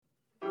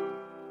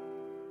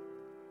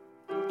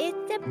It's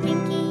the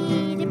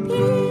Pinky the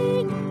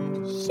Pig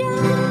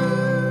Show.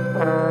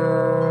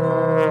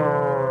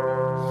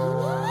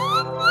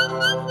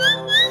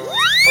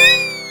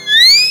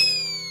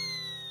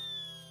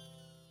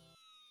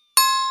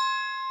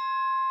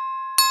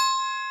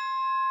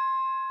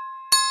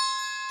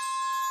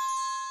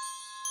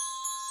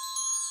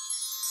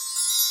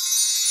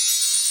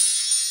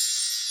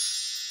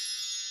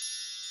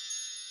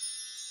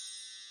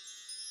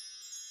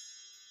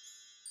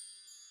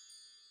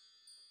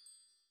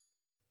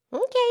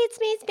 Okay, it's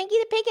me, it's Pinky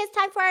the Pig. It's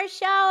time for our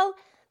show.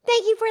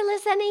 Thank you for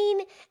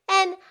listening.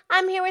 And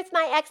I'm here with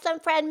my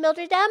excellent friend,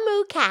 Mildred the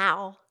Moo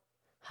Cow.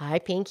 Hi,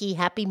 Pinky.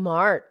 Happy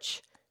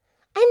March.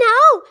 I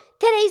know.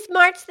 Today's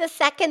March the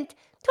 2nd,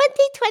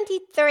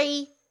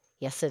 2023.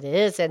 Yes, it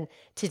is. And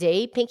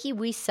today, Pinky,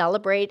 we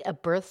celebrate a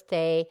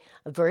birthday,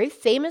 a very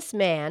famous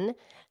man,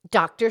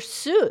 Dr.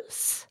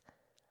 Seuss.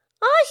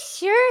 Oh,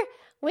 sure.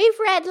 We've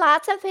read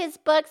lots of his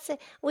books.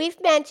 We've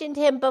mentioned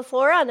him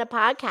before on the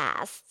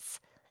podcasts,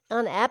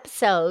 on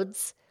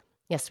episodes.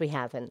 Yes, we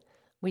haven't.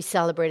 We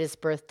celebrate his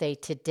birthday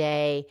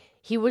today.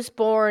 He was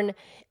born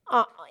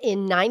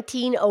in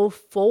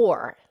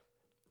 1904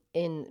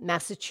 in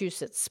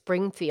Massachusetts,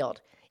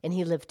 Springfield, and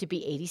he lived to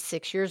be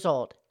 86 years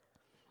old.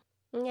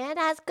 Yeah,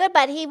 that's good,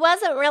 but he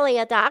wasn't really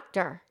a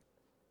doctor.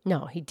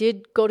 No, he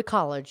did go to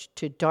college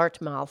to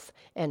Dartmouth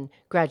and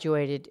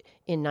graduated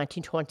in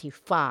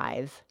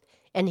 1925.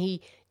 And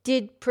he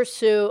did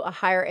pursue a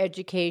higher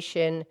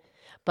education,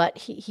 but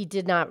he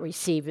did not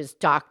receive his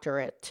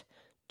doctorate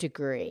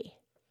degree.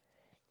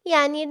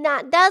 Yeah,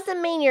 and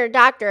doesn't mean you're a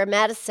doctor of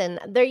medicine.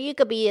 There you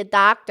could be a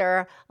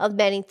doctor of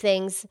many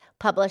things,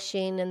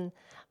 publishing and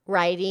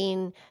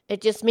writing.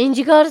 It just means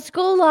you go to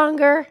school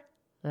longer.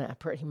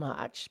 Pretty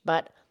much.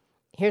 But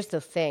here's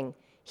the thing.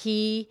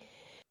 He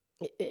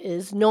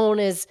is known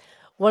as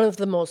one of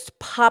the most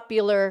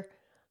popular,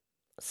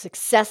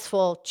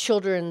 successful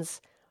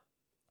children's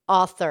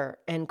author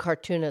and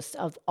cartoonist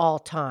of all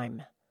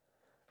time.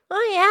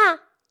 Oh, yeah.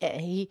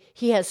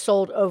 He has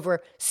sold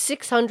over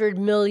 600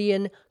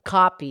 million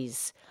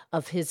copies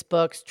of his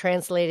books,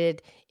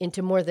 translated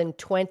into more than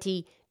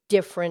 20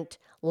 different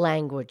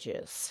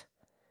languages.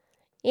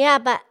 Yeah,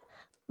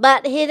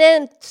 but he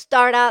didn't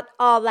start out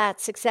all that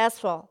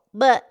successful.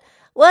 But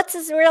what's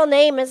his real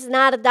name is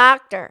not a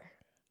doctor.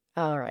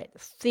 All right,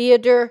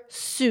 Theodore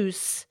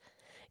Seuss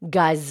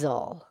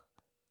Geisel.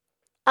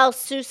 Oh,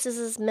 Seuss is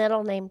his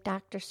middle name,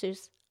 Dr.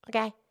 Seuss.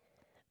 Okay.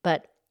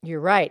 But you're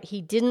right.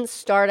 He didn't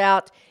start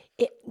out.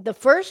 The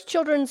first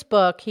children's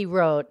book he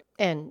wrote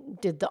and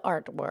did the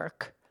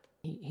artwork,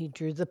 he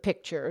drew the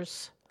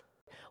pictures,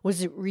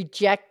 was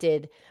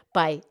rejected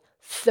by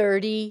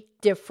 30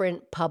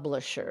 different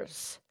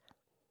publishers.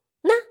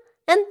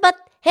 But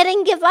he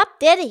didn't give up,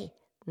 did he?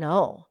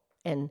 No.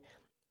 And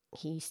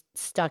he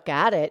stuck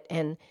at it.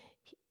 And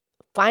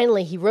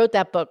finally, he wrote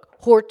that book,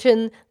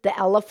 Horton the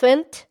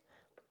Elephant.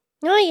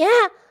 Oh,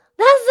 yeah.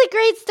 That's a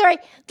great story.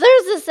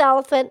 There's this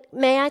elephant.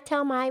 May I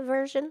tell my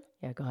version?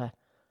 Yeah, go ahead.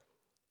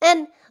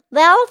 And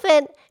the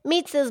elephant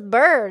meets this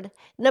bird,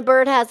 and the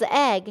bird has an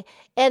egg,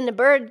 and the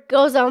bird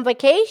goes on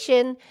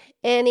vacation,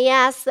 and he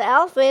asks the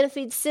elephant if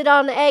he'd sit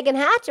on the egg and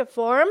hatch it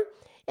for him,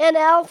 and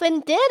the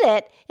elephant did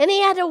it, and he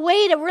had to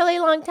wait a really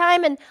long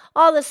time, and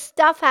all this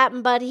stuff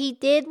happened, but he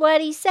did what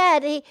he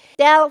said.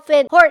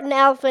 Horton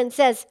Elephant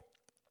says,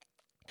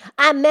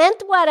 I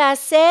meant what I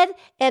said,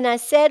 and I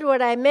said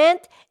what I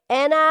meant,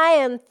 and I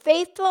am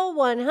faithful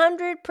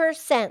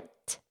 100%.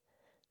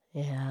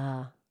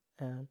 Yeah,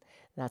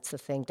 that's the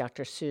thing.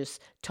 Dr. Seuss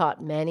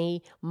taught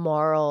many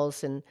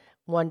morals and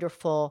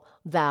wonderful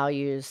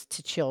values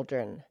to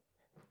children.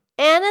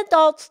 And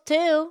adults,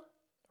 too.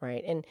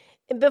 Right. And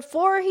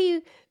before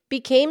he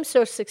became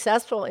so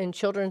successful in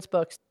children's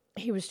books,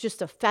 he was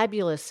just a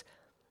fabulous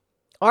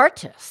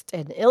artist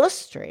and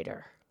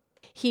illustrator.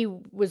 He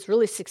was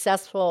really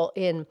successful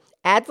in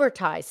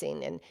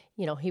advertising, and,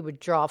 he would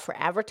draw for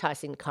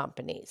advertising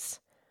companies.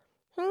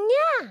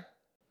 Yeah.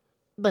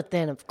 But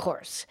then, of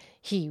course,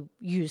 he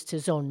used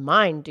his own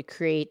mind to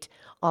create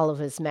all of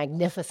his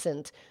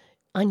magnificent,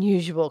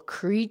 unusual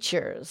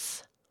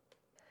creatures.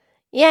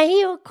 Yeah,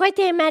 he had quite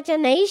the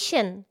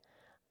imagination.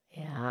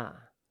 Yeah.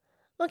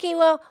 Okay,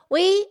 well,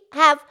 we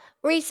have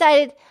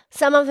recited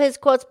some of his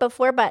quotes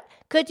before, but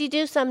could you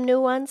do some new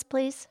ones,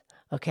 please?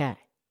 Okay.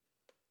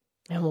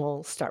 And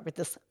we'll start with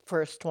this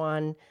first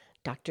one.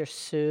 Dr.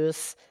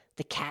 Seuss,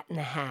 The Cat in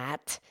the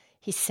Hat.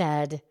 He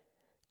said,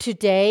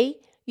 Today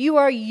you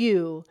are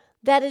you.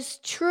 That is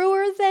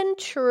truer than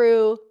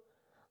true.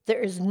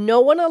 There is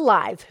no one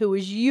alive who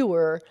is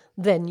youer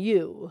than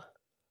you.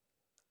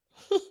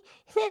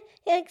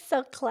 It's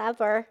so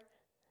clever.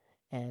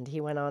 And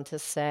he went on to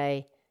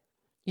say,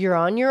 You're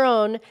on your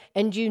own,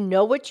 and you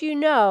know what you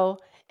know,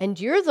 and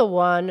you're the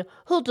one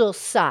who'll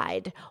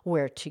decide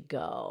where to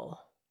go.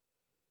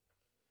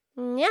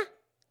 Yeah.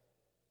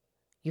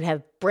 You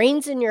have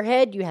brains in your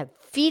head, you have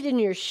feet in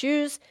your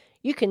shoes,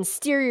 you can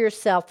steer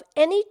yourself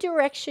any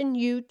direction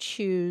you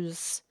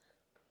choose.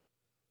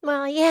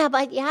 Well, yeah,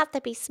 but you have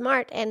to be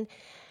smart, and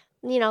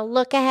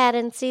look ahead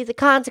and see the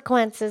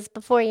consequences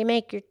before you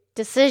make your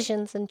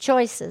decisions and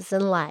choices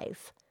in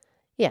life.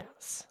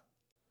 Yes.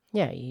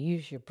 Yeah, you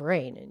use your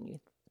brain and you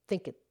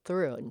think it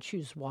through and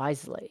choose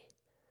wisely.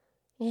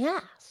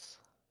 Yes.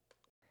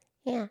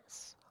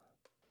 Yes.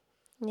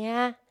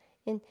 Yeah.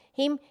 And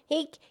he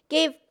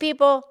gave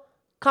people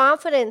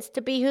confidence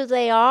to be who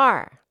they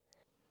are.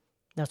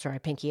 That's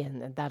right, Pinky,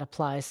 and that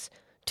applies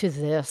to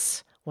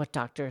this, what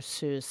Dr.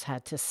 Seuss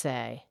had to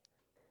say.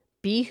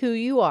 Be who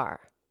you are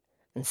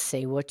and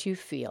say what you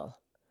feel,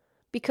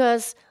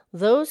 because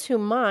those who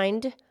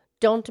mind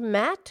don't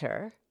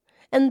matter,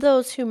 and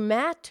those who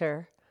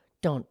matter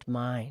don't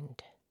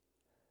mind.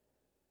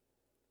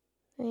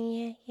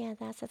 Yeah,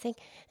 that's the thing.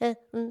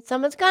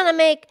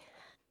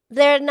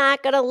 They're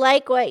not going to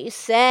like what you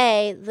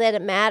say, that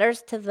it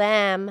matters to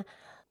them.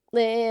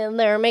 And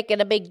they're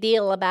making a big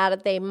deal about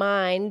it. They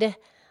mind.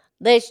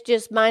 They should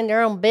just mind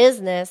their own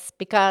business,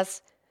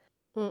 because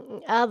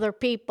other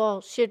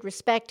people should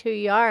respect who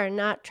you are and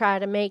not try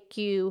to make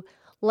you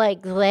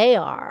like they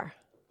are.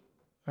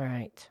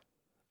 Right.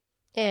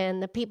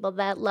 And the people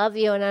that love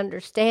you and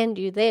understand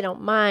you, they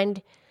don't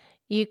mind.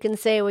 You can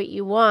say what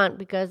you want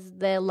because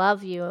they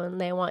love you and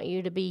they want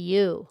you to be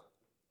you.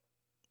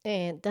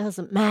 And it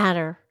doesn't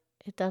matter.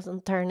 It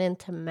doesn't turn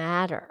into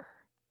matter.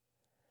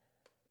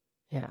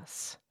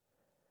 Yes.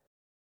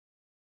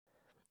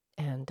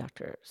 And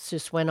Dr.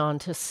 Seuss went on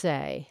to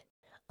say,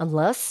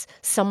 unless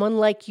someone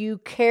like you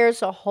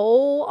cares a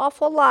whole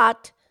awful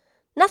lot,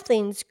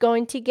 nothing's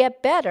going to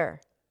get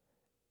better.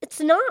 It's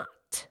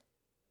not.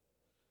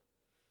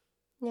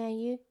 Yeah,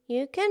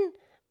 you can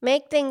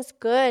make things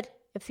good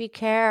if you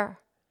care.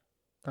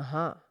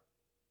 Uh-huh.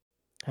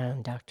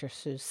 And Dr.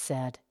 Seuss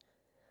said,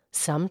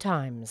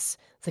 sometimes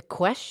the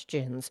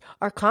questions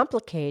are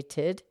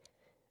complicated,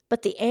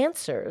 but the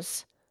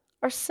answers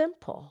are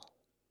simple.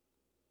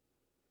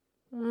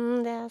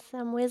 There's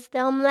some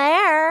wisdom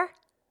there.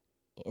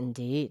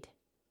 Indeed.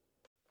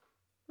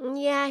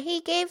 Yeah,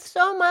 he gave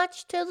so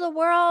much to the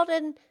world,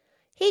 and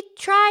he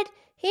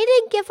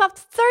didn't give up.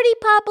 30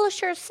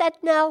 publishers said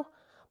no,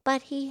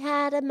 but he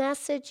had a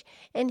message,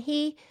 and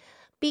he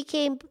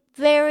became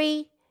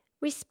very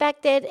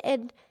respected,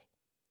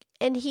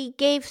 and he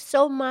gave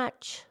so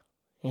much.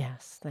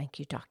 Yes, thank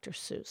you, Dr.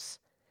 Seuss.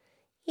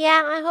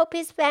 Yeah, I hope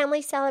his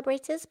family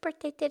celebrates his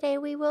birthday today.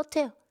 We will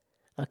too.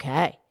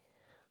 Okay.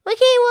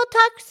 Okay, we'll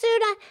talk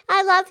soon.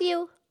 I love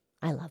you.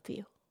 I love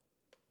you.